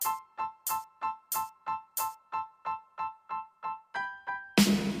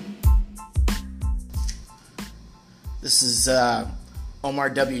This is Omar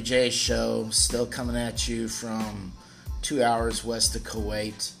WJ show, still coming at you from 2 hours west of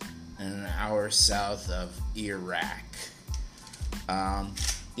Kuwait and an hour south of Iraq.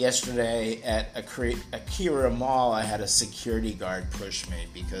 Yesterday at Akira Mall, I had a security guard push me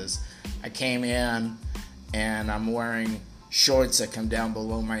because I came in and I'm wearing shorts that come down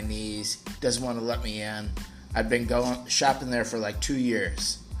below my knees. Doesn't want to let me in. I've been shopping there for like 2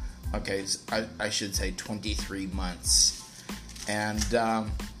 years. Okay, I should say 23 months. And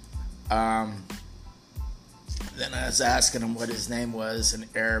then I was asking him what his name was in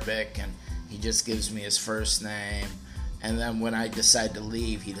Arabic, and he just gives me his first name. And then when I decide to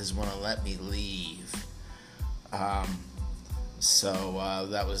leave, he doesn't want to let me leave. So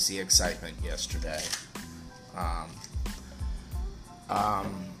that was the excitement yesterday.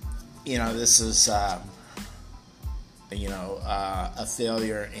 This is a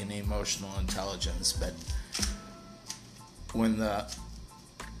failure in emotional intelligence, but I'm not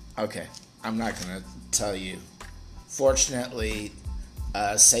going to tell you. Fortunately,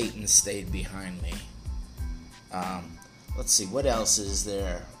 Satan stayed behind me. Let's see, what else is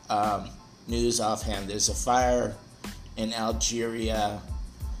there? News offhand. There's a fire in Algeria.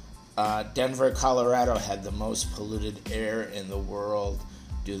 Denver, Colorado had the most polluted air in the world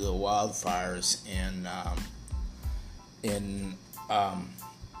due to the wildfires in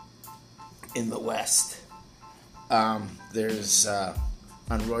the West. There's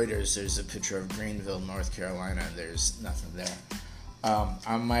on Reuters, there's a picture of Greenville, North Carolina. There's nothing there.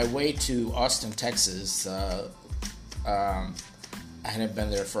 On my way to Austin, Texas, I hadn't been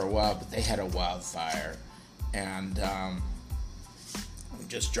there for a while, but they had a wildfire, and I'm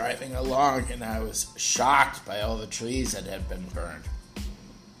just driving along, and I was shocked by all the trees that had been burned.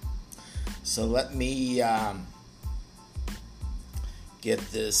 So let me get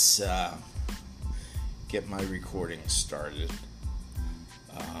my recording started.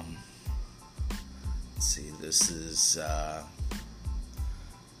 Let's see, this is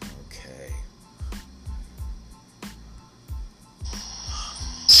okay.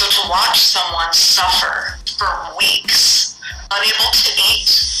 So to watch someone suffer for weeks, unable to eat,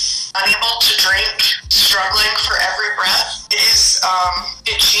 unable to drink, struggling for every breath,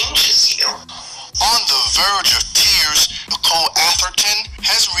 it changes you. On the verge of tears, Nicole Atherton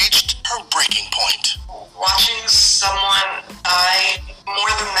has reached her breaking point. Watching someone die,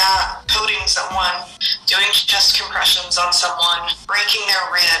 more than that, coding someone, doing chest compressions on someone, breaking their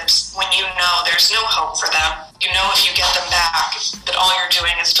ribs when you know there's no hope for them. You know if you get them back, that all you're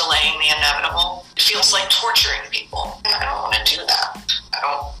doing is delaying the inevitable. It feels like torturing people, and I don't want to do that.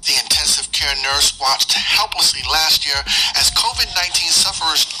 The intensive care nurse watched helplessly last year as COVID-19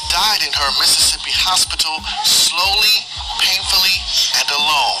 sufferers died in her Mississippi hospital, slowly, painfully, and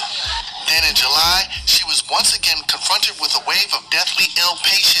alone. Then in July, she was once again confronted with a wave of deathly ill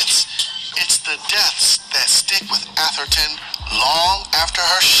patients. It's the deaths that stick with Atherton long after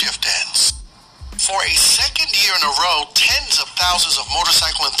her shift ends. For a second year in a row, tens of thousands of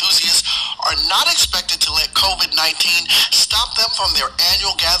motorcycle enthusiasts are not expected to let COVID-19 stop them from their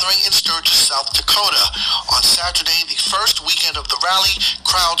annual gathering in Sturgis, South Dakota. On Saturday, the first weekend of the rally,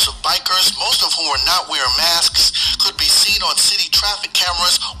 crowds of bikers, most of whom are not wearing masks, could be seen on city traffic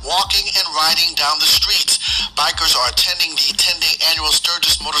cameras walking and riding down the streets. Bikers are attending the 10-day annual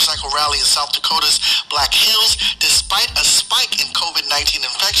Sturgis Motorcycle Rally in South Dakota's Black Hills, despite a spike in COVID-19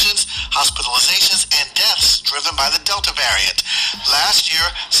 infections, hospitalizations, and deaths driven by the Delta variant. Last year,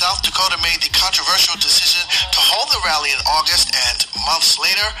 South Dakota made the controversial decision to hold the rally in August, and months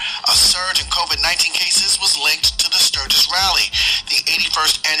later, a surge in COVID-19 cases was linked to the Sturgis Rally. The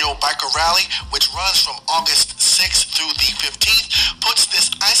 81st annual biker rally, which runs from August 6th through the 15th, puts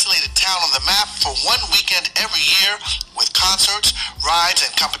this isolated town on the map for one weekend every year with concerts, rides,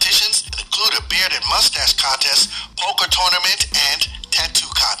 and competitions that include a beard and mustache contest, poker tournament, and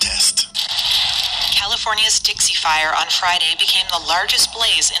tattoo contest. California's Dixie Fire on Friday became the largest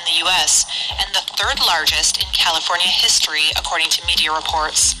blaze in the U.S. and the third largest in California history, according to media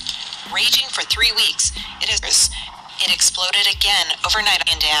reports. Raging for 3 weeks, it exploded again overnight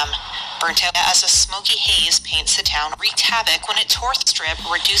in Dam. Burnt out as a smoky haze paints the town, wreaked havoc when it tore the strip,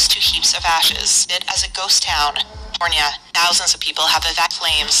 reduced to heaps of ashes. It as a ghost town. California, thousands of people have evacuated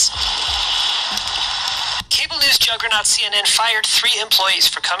flames. Cable news juggernaut CNN fired 3 employees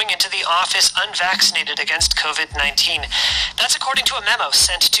for coming into the office unvaccinated against COVID-19. That's according to a memo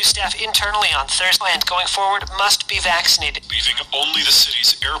sent to staff internally on Thursday, and going forward must be vaccinated. Leaving only the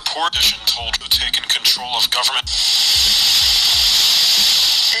city's airport, told to have taken control of government.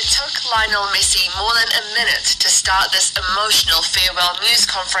 It took Lionel Messi more than a minute to start this emotional farewell news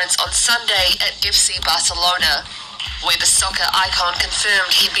conference on Sunday at FC Barcelona. where the soccer icon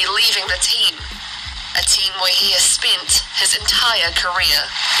confirmed he'd be leaving the team, a team where he has spent his entire career.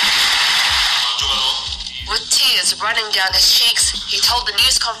 With tears running down his cheeks, he told the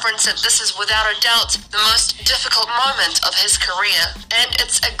news conference that this is without a doubt the most difficult moment of his career, and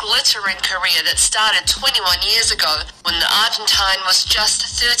it's a glittering career that started 21 years ago when the Argentine was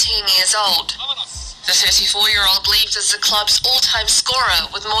just 13 years old. The 34-year-old leads as the club's all-time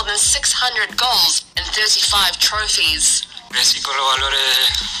scorer with more than 600 goals and 35 trophies. Crecí con los valores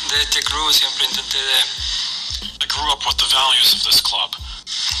de este club, siempre intenté de... I grew up with the values of this club.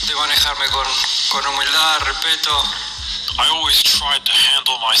 De manejarme con humildad, respeto. I always tried to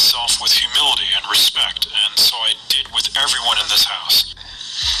handle myself with humility and respect, and so I did with everyone in this house.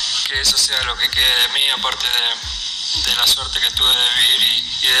 Que eso sea lo que quede de mí, aparte de la suerte que tuve de vivir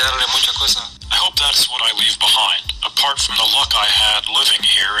y de darle muchas cosas. I hope that's what I leave behind, apart from the luck I had living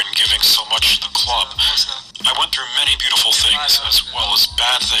here and giving so much to the club. I went through many beautiful things, as well as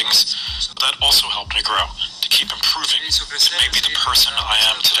bad things, that also helped me grow, to keep improving, to maybe the person I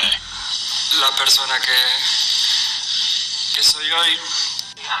am today. La persona que soy hoy.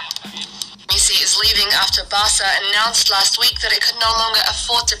 Messi is leaving after Barca announced last week that it could no longer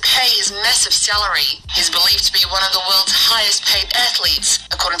afford to pay his massive salary. He's believed to be one of the world's highest paid athletes.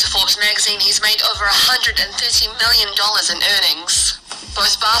 According to Forbes magazine, he's made over $130 million in earnings.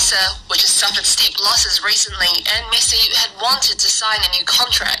 Both Barca, which has suffered steep losses recently, and Messi had wanted to sign a new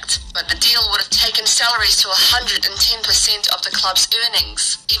contract, but the deal would have taken salaries to 110% of the club's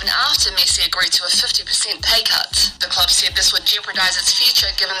earnings, even after Messi agreed to a 50% pay cut. The club said this would jeopardize its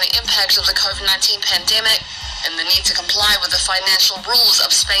future given the impact of the COVID-19 pandemic and the need to comply with the financial rules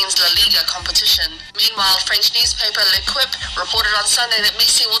of Spain's La Liga competition. Meanwhile, French newspaper L'Equipe reported on Sunday that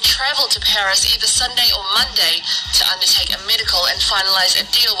Messi will travel to Paris either Sunday or Monday to undertake a medical and finalize a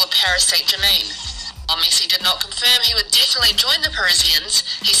deal with Paris Saint-Germain. While Messi did not confirm he would definitely join the Parisians,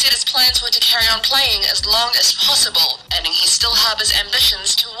 he said his plans were to carry on playing as long as possible, adding he still harbors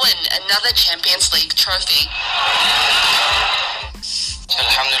ambitions to win another Champions League trophy.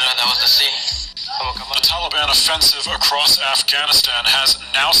 Alhamdulillah, that was the sea. The Taliban offensive across Afghanistan has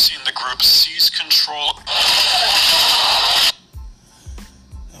now seen the group seize control.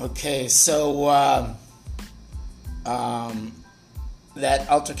 Okay, so that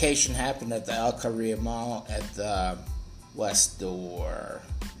altercation happened at the Al Qaria Mall at the west door,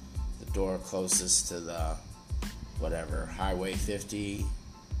 the door closest to the Highway 50.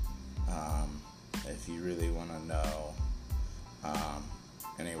 If you really want to know.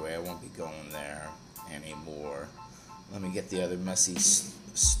 Anyway, I won't be going there anymore. Let me get the other Messi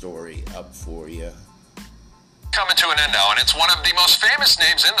story up for you. Coming to an end now, and it's one of the most famous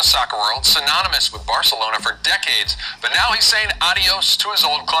names in the soccer world, synonymous with Barcelona for decades. But now he's saying adios to his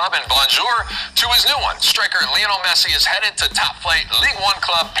old club and bonjour to his new one. Striker Lionel Messi is headed to top-flight Ligue 1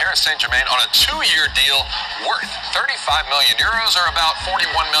 club Paris Saint-Germain on a 2-year deal worth 35 million euros, or about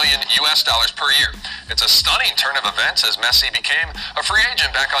 $41 million per year. It's a stunning turn of events as Messi became a free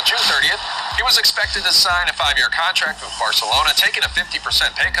agent back on June 30th. He was expected to sign a 5-year contract with Barcelona, taking a 50%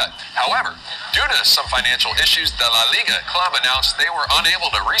 pay cut. However, due to some financial issues, the La Liga club announced they were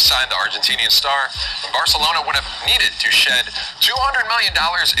unable to re-sign the Argentinian star. Barcelona would have needed to shed $200 million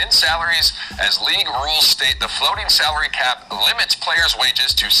in salaries, as league rules state the floating salary cap limits players'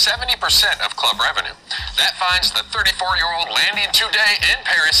 wages to 70% of club revenue. That finds the 34-year-old landing today in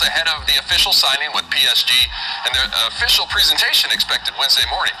Paris ahead of the official signing with PSG and the official presentation expected Wednesday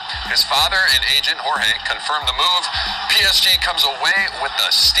morning. His father and agent Jorge confirmed the move. PSG comes away with the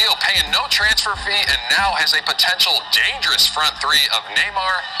steal, paying no transfer fee, and now has a potential dangerous front three of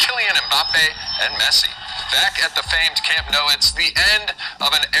Neymar, Kylian Mbappe, and Messi. Back at the famed Camp Nou, it's the end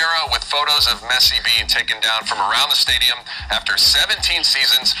of an era with photos of Messi being taken down from around the stadium. After 17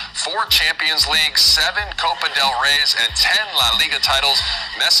 seasons, 4 Champions League, 7 Copa del Reys, and 10 La Liga titles,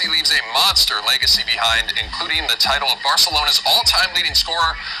 Messi leaves a monster legacy behind, including the title of Barcelona's all-time leading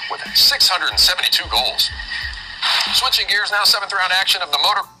scorer with 672 goals. Switching gears now, 7th round action of the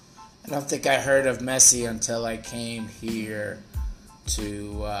motor. I don't think I heard of Messi until I came here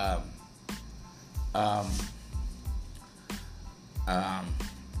to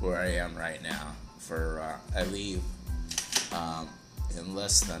where I am right now. I leave in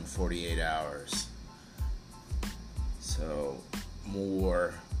less than 48 hours. So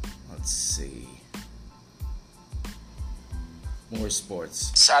more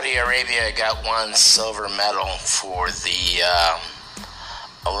sports. Saudi Arabia got 1 silver medal for the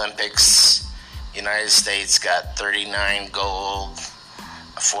Olympics. United States got 39 gold,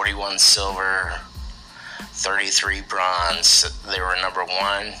 41 silver, 33 bronze. They were number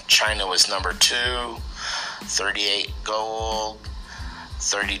 1. China was number 2. 38 gold,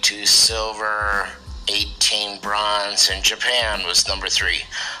 32 silver, 18 bronze, and Japan was number 3.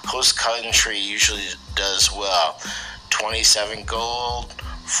 Host country usually does well. 27 gold,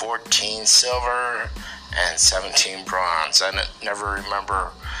 14 silver, and 17 bronze. I never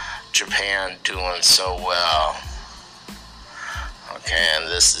remember Japan doing so well. Okay, and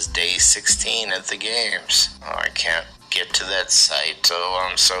this is day 16 at the games. Oh, I can't get to that site. Oh,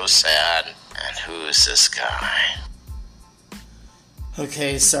 I'm so sad. And who is this guy?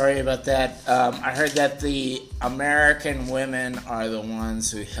 Okay, sorry about that. I heard that the American women are the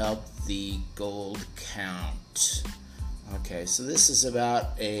ones who helped the gold count. Okay, so this is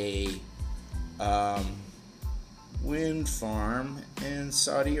about a wind farm in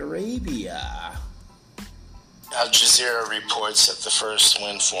Saudi Arabia. Al Jazeera reports that the first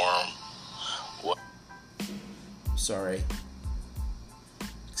wind farm... Sorry.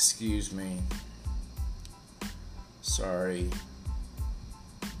 Excuse me. Sorry.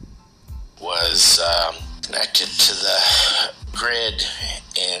 Was connected to the grid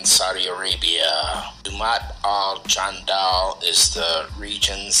in Saudi Arabia. Dumat Al Jandal is the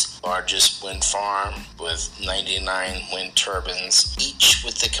region's largest wind farm with 99 wind turbines, each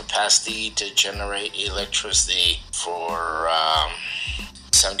with the capacity to generate electricity for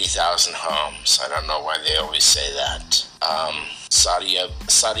 70,000 homes. I don't know why they always say that.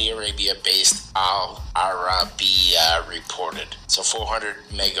 Saudi Arabia-based Al Arabiya reported. So 400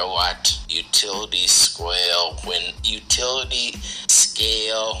 megawatt utility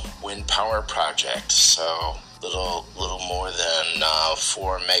scale wind power project. So little more than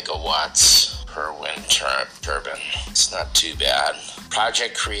 4 megawatts per wind turbine. It's not too bad.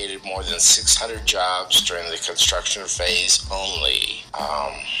 Project created more than 600 jobs during the construction phase only.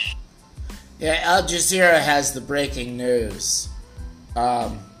 Yeah, Al Jazeera has the breaking news.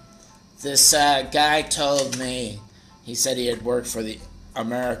 This guy told me, he said he had worked for the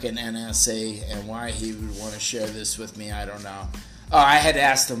American NSA, and why he would want to share this with me, I don't know. Oh, I had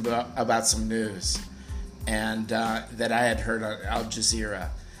asked him about some news, and that I had heard on Al Jazeera.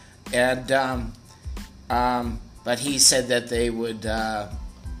 And, but he said that they would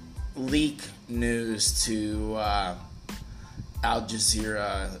leak news to Al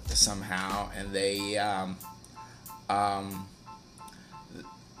Jazeera somehow, and they,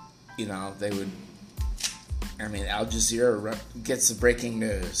 they would, Al Jazeera gets the breaking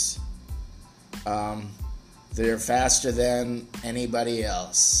news. They're faster than anybody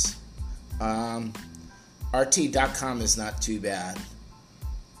else. RT.com is not too bad.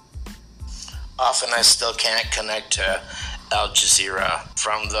 Often I still can't connect to Al Jazeera.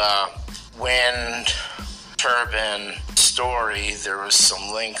 From the wind turbine story, there was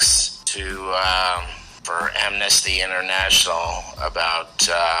some links to for Amnesty International about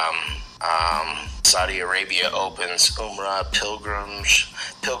Saudi Arabia opens Umrah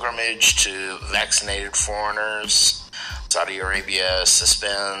pilgrimage to vaccinated foreigners. Saudi Arabia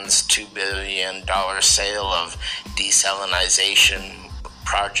suspends $2 billion sale of desalinization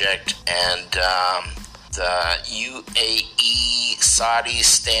project, and the UAE-Saudi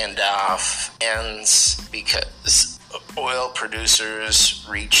standoff ends because oil producers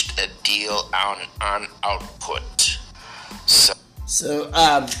reached a deal on output. So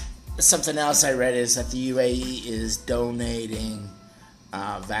something else I read is that the UAE is donating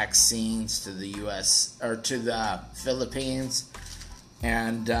vaccines to the U.S. or to the Philippines,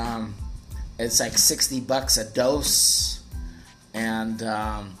 and it's like $60 a dose. And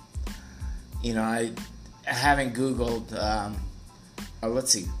I haven't Googled.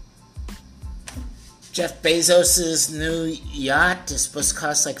 Let's see. Jeff Bezos's new yacht is supposed to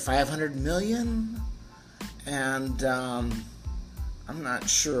cost like $500 million, and I'm not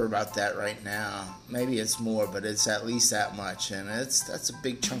sure about that right now. Maybe it's more, but it's at least that much, and that's a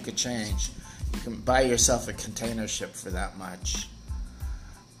big chunk of change. You can buy yourself a container ship for that much.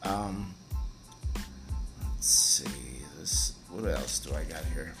 Let's see. What else do I got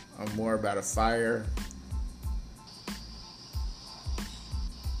here? More about a fire.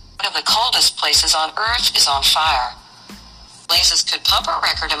 One of the coldest places on Earth is on fire. Blazes could pump a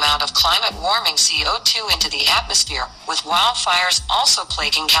record amount of climate-warming CO2 into the atmosphere, with wildfires also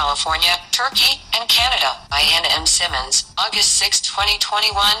plaguing California, Turkey, and Canada. By N.M. Simmons, August 6,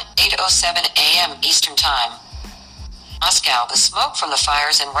 2021, 8:07 a.m. Eastern Time. Moscow. The smoke from the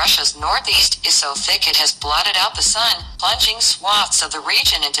fires in Russia's northeast is so thick it has blotted out the sun, plunging swaths of the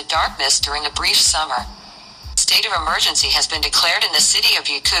region into darkness during a brief summer. state of emergency has been declared in the city of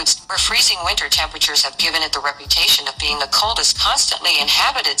Yakutsk, where freezing winter temperatures have given it the reputation of being the coldest constantly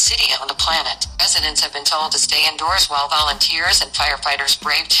inhabited city on the planet. Residents have been told to stay indoors while volunteers and firefighters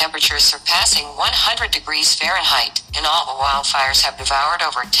brave temperatures surpassing 100 degrees Fahrenheit. In all, the wildfires have devoured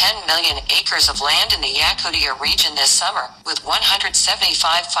over 10 million acres of land in the Yakutia region this summer, with 175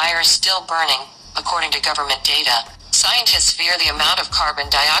 fires still burning, according to government data. Scientists fear the amount of carbon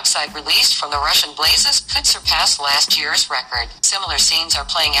dioxide released from the Russian blazes could surpass last year's record. Similar scenes are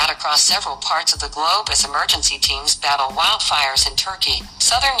playing out across several parts of the globe as emergency teams battle wildfires in Turkey,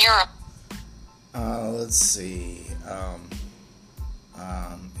 southern Europe. Let's see.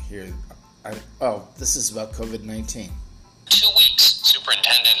 Here. This is about COVID-19. 2 weeks.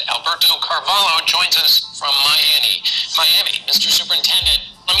 Superintendent Alberto Carvalho joins us from Miami. Mr. Superintendent,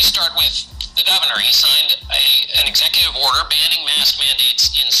 let me start with the governor. He signed an executive order banning mask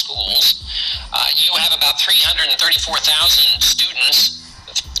mandates in schools. You have about 334,000 students.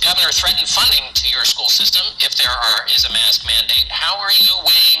 The governor threatened funding to your school system if there is a mask mandate. How are you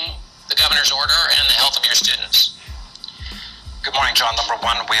weighing the governor's order and the health of your students? Good morning, John. Number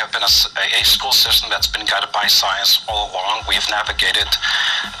one, we have been a school system that's been guided by science all along. We have navigated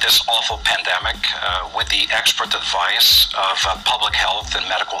this awful pandemic with the expert advice of public health and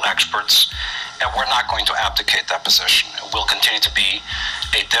medical experts, and we're not going to abdicate that position. We'll continue to be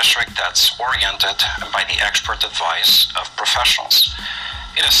a district that's oriented by the expert advice of professionals.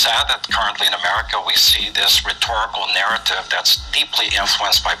 It is sad that currently in America we see this rhetorical narrative that's deeply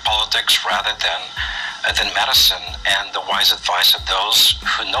influenced by politics rather than medicine and the wise advice of those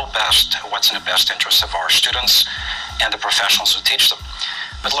who know best what's in the best interest of our students and the professionals who teach them.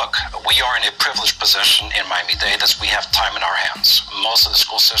 But look, we are in a privileged position in Miami-Dade as we have time in our hands. Most of the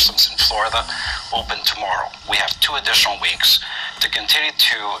school systems in Florida open tomorrow. We have 2 additional weeks to continue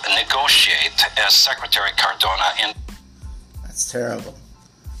to negotiate as Secretary Cardona. That's terrible.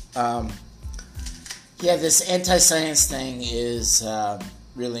 This anti-science thing is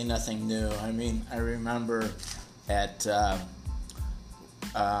really nothing new. I mean, I remember at a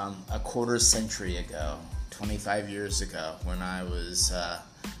quarter century ago, 25 years ago, when I was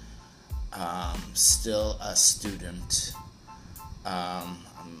still a student, I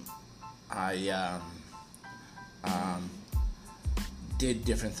did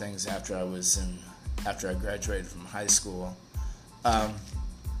different things after I graduated from high school.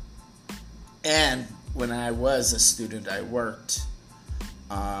 And when I was a student, I worked.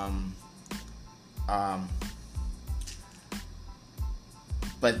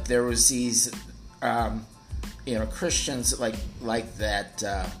 But there was these, Christians like that,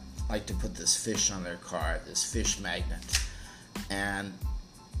 like to put this fish on their car, this fish magnet. And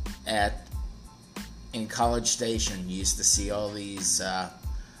in College Station, you used to see all these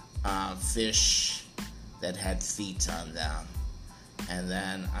fish that had feet on them. And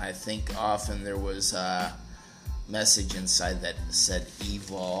then I think often there was a message inside that said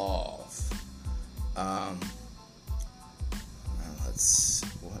evolve.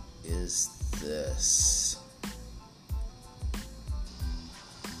 What is this?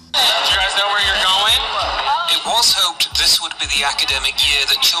 Do you guys know where you're going? It was hoped this would be the academic year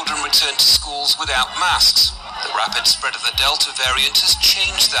that children return to schools without masks. The rapid spread of the Delta variant has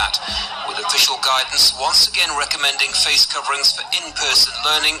changed that, with official guidance once again recommending face coverings for in-person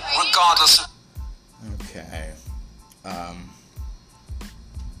learning, regardless of... Okay.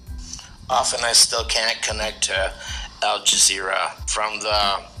 Often I still can't connect to Al Jazeera from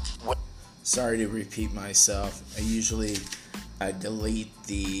the... Sorry to repeat myself. I delete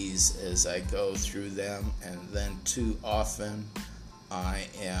these as I go through them, and then too often I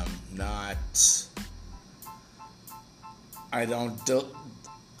am not...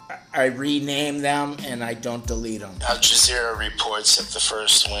 I rename them and I don't delete them. Al Jazeera reports that the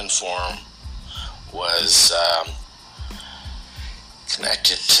first wind farm was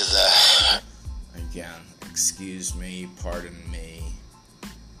connected to the... Again, excuse me, pardon me.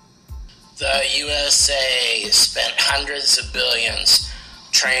 The USA spent hundreds of billions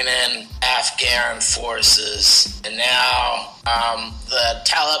training Afghan forces, and now the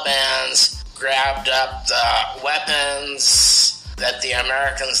Taliban's grabbed up the weapons that the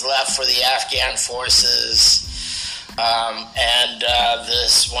Americans left for the Afghan forces, and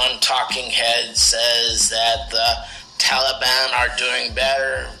this one talking head says that the Taliban are doing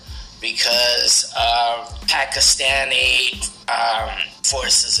better because Pakistani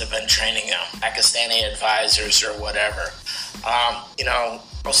forces have been training them, Pakistani advisors or whatever.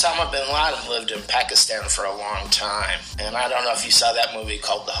 Osama bin Laden lived in Pakistan for a long time, and I don't know if you saw that movie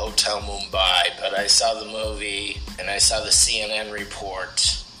called The Hotel Mumbai, but I saw the movie and I saw the CNN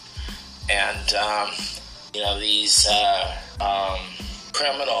report, and these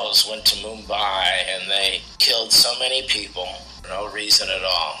criminals went to Mumbai and they killed so many people for no reason at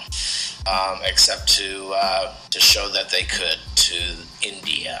all, except to show that they could to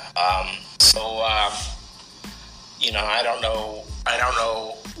India. I don't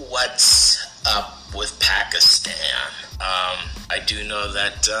know what's up with Pakistan. I do know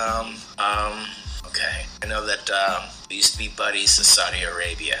that. I know that we used to be buddies in Saudi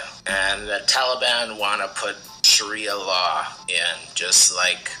Arabia, and the Taliban want to put Sharia law in, just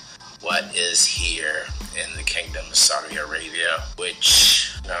like what is here in the Kingdom of Saudi Arabia,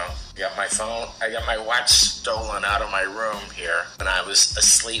 which, I got my phone, I got my watch stolen out of my room here when I was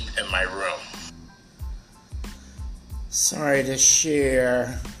asleep in my room. Sorry to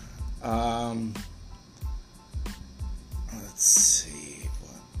share. Let's see,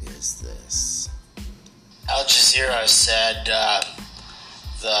 what is this? Al Jazeera said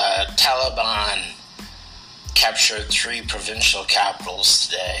the Taliban captured 3 provincial capitals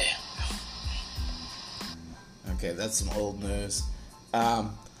today. Okay, that's some old news.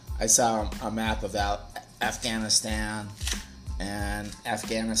 I saw a map of Afghanistan, and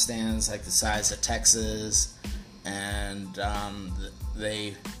Afghanistan's like the size of Texas, and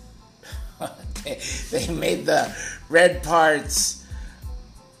they made the red parts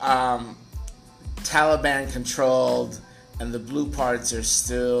Taliban controlled, and the blue parts are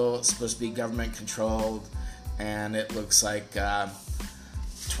still supposed to be government controlled, and it looks like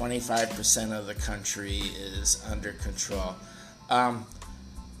 25% of the country is under control.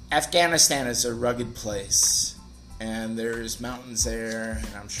 Afghanistan is a rugged place, and there's mountains there,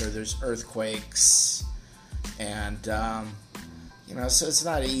 and I'm sure there's earthquakes, and so it's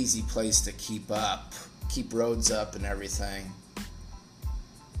not an easy place to keep roads up and everything.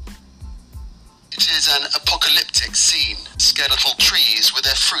 It is an apocalyptic scene. Skeletal trees with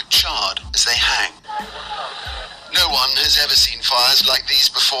their fruit charred as they hang. No one has ever seen fires like these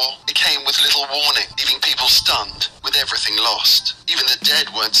before. It came with little warning, leaving people stunned, with everything lost. Even the dead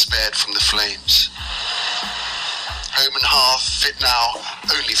weren't spared from the flames. Home and hearth fit now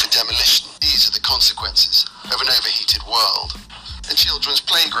only for demolition. These are the consequences of an overheated world. The children's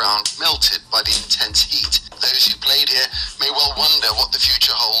playground melted by the intense heat. Those who played here may well wonder what the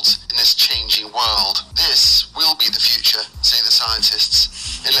future holds in this changing world. This will be the future, say the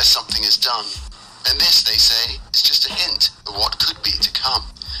scientists, unless something is done. And this, they say, is just a hint of what could be to come.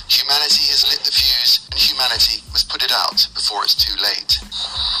 Humanity has lit the fuse, and humanity must put it out before it's too late.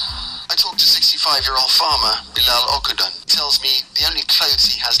 I talked to 65-year-old farmer Bilal Okudan. He tells me the only clothes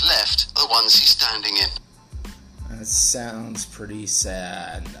he has left are the ones he's standing in. That sounds pretty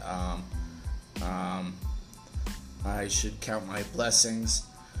sad. I should count my blessings.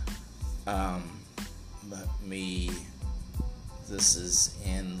 This is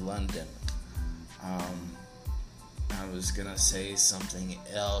in London. I was gonna say something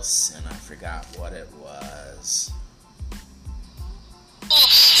else and I forgot what it was.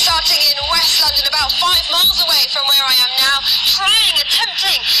 Starting in West London, about 5 miles away from where I am now,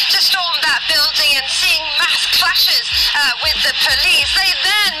 attempting to storm that building and seeing mass clashes with the police. They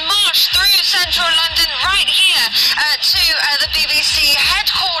then marched through central London right here to the BBC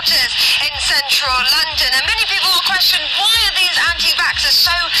headquarters in central London. And many people will question, why are these anti-vaxxers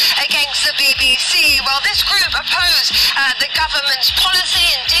so against the BBC? Well, this group oppose the government's policy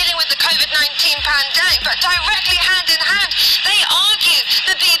in dealing with the COVID-19 pandemic, but directly hand in hand, they argue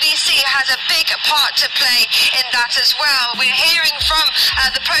the BBC has a big part to play in that as well. We're hearing from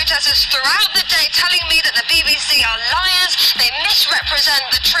the protesters throughout the day telling me that the BBC are liars, they misrepresent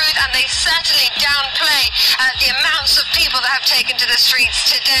the truth, and they certainly downplay the amounts of people that have taken to the streets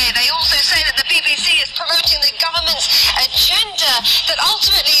today. They also say that the BBC is promoting the government's agenda that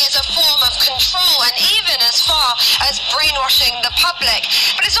ultimately is a form of control and even as far as brainwashing the public.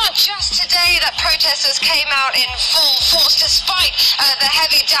 But it's not just today that protesters came out in full force despite the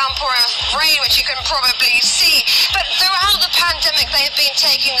heavy downpour of rain, which you can probably see. But throughout the pandemic, they have been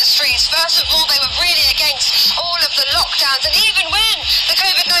taking the streets. First of all, they were really against all of the lockdowns, and even when the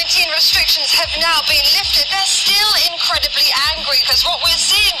COVID-19 restrictions have now been lifted, they're still incredibly angry, because what we're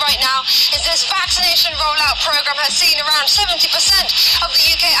seeing right now is this vaccination rollout program has seen around 70% of the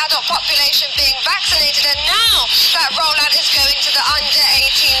UK adult population being vaccinated, and now that rollout is going to the under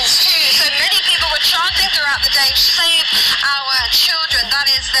 18s too. So many people were chanting throughout the day, save our children. That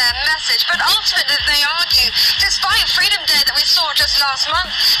is their message. But ultimately, they argue, despite Freedom Day that we saw just last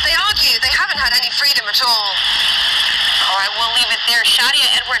month, they argue they haven't had any freedom at all. All right, we'll leave it there. Shadia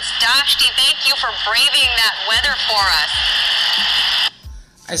Edwards-Dashti, thank you for braving that weather for us.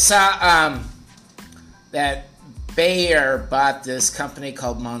 I saw that Bayer bought this company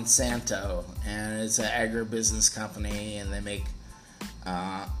called Monsanto, and it's an agribusiness company, and they make,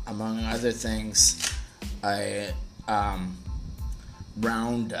 among other things, a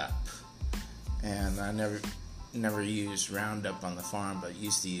Roundup. And I never used Roundup on the farm, but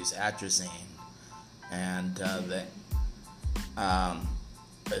used to use atrazine. And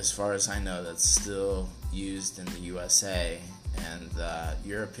as far as I know, that's still used in the USA, and the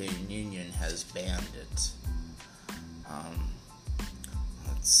European Union has banned it.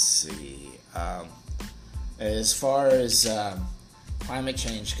 Let's see. As far as climate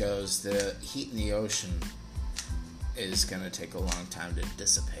change goes, the heat in the ocean is going to take a long time to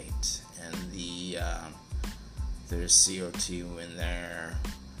dissipate, and there's CO2 in there.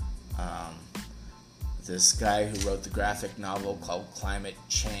 This guy who wrote the graphic novel called Climate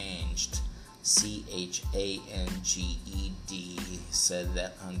Changed, Changed, said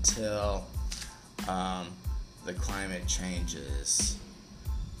that until the climate changes,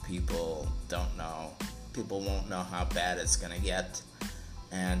 people won't know how bad it's going to get.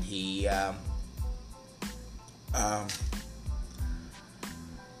 And he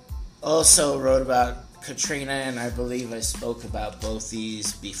also wrote about Katrina, and I believe I spoke about both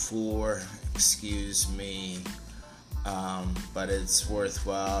these before, excuse me, but it's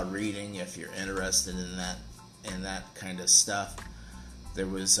worthwhile reading if you're interested in that kind of stuff. There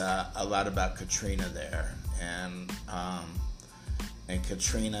was a lot about Katrina there, and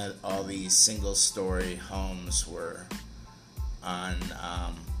Katrina, all these single-story homes were on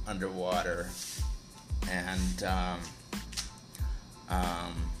underwater, and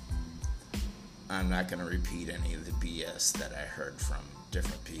I'm not going to repeat any of the BS that I heard from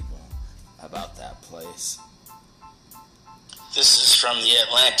different people about that place. This is from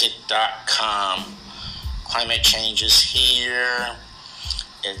theatlantic.com. Climate change is here.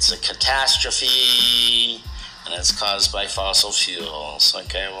 It's a catastrophe, and it's caused by fossil fuels.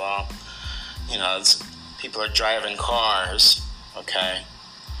 Okay, well, people are driving cars. Okay.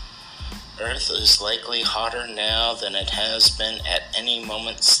 Earth is likely hotter now than it has been at any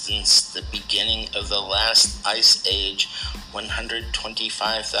moment since the beginning of the last ice age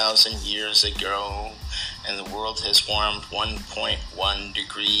 125,000 years ago, and the world has warmed 1.1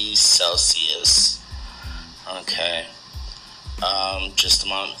 degrees Celsius. Okay. Just a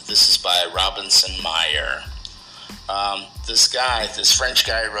moment. This is by Robinson Meyer. This French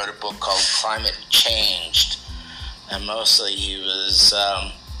guy, wrote a book called Climate Changed, and mostly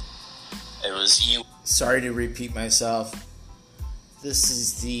Sorry to repeat myself. This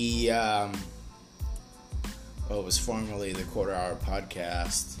is the what was formerly the Quarter Hour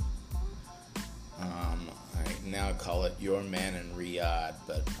Podcast. I now call it Your Man in Riyadh,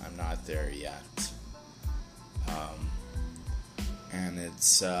 but I'm not there yet. And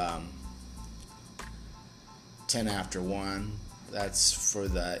it's 10 after 1. That's for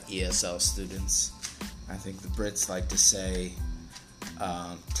the ESL students. I think the Brits like to say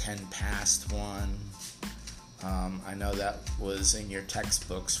 10 past 1. I know that was in your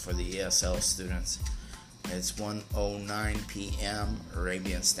textbooks for the ESL students. It's 1:09 p.m.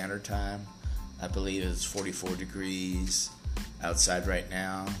 Arabian Standard Time. I believe it's 44 degrees outside right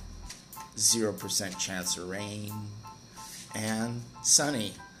now. 0% chance of rain. And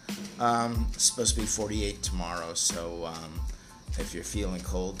sunny. Supposed to be 48 tomorrow, so if you're feeling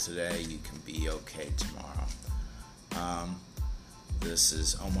cold today, you can be okay tomorrow. This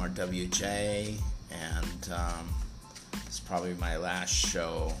is Omar WJ, and it's probably my last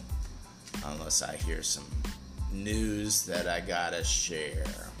show, unless I hear some news that I gotta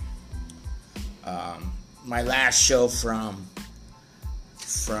share. My last show from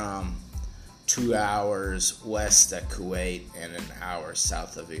 2 hours west of Kuwait and an hour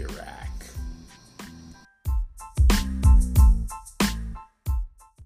south of Iraq.